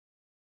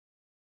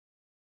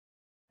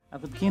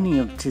At the beginning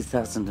of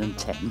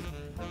 2010,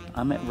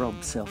 I met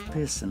Rob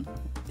Self-Pearson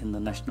in the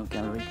National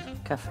Gallery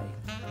Cafe.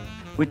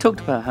 We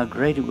talked about how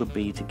great it would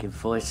be to give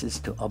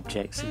voices to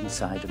objects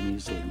inside a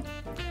museum.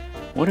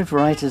 What if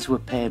writers were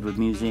paired with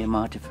museum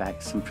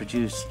artifacts and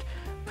produced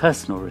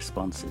personal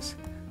responses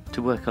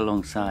to work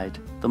alongside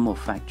the more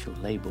factual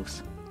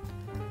labels?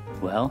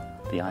 Well,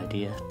 the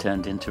idea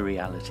turned into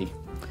reality.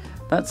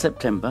 That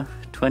September,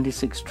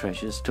 26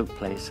 Treasures took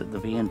place at the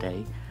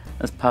V&A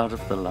as part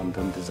of the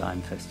London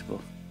Design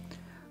Festival.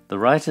 The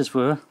writers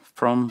were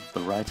from the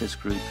writers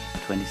group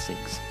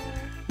 26.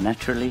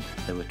 Naturally,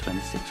 there were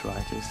 26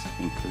 writers,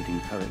 including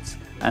poets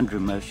Andrew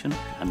Motion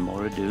and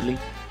Maura Dooley,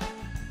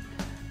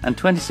 and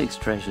 26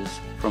 treasures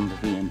from the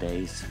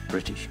V&A's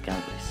British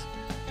galleries.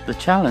 The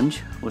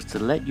challenge was to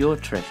let your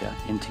treasure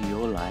into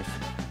your life,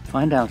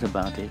 find out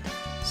about it,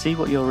 see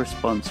what your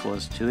response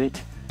was to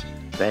it,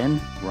 then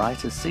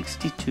write a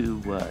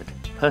 62-word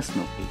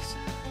personal piece,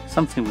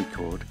 something we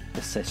called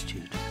a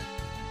sestude.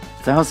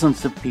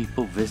 Thousands of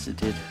people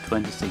visited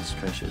 26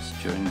 Treasures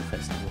during the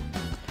festival.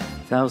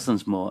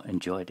 Thousands more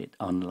enjoyed it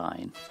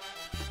online.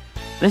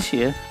 This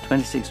year,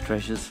 26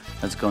 Treasures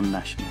has gone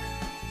national.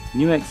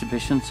 New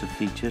exhibitions have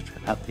featured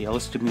at the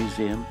Ulster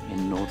Museum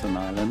in Northern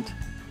Ireland,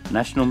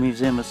 National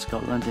Museum of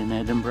Scotland in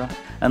Edinburgh,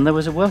 and there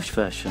was a Welsh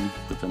version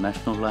with the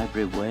National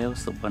Library of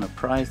Wales that won a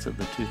prize at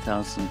the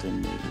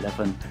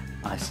 2011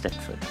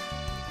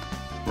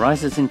 Eisteddfod.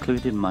 Writers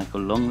included Michael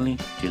Longley,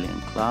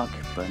 Gillian Clarke,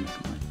 Bernard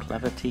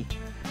McCleverty,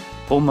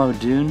 Paul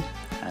Muldoon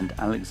and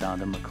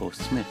Alexander McCall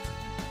Smith.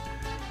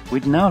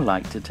 We'd now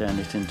like to turn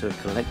it into a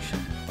collection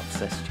of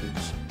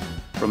sestudes,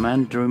 from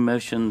Andrew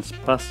Motion's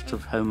Bust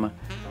of Homer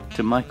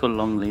to Michael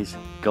Longley's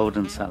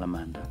Golden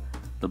Salamander.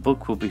 The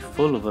book will be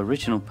full of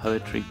original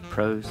poetry,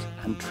 prose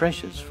and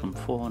treasures from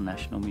 4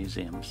 national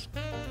museums.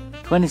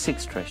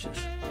 26 Treasures,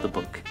 the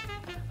book,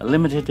 a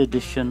limited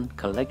edition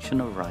collection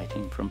of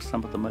writing from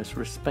some of the most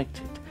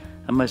respected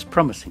and most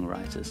promising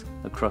writers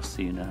across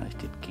the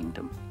United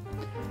Kingdom.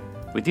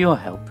 With your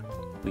help,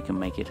 we can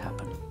make it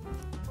happen.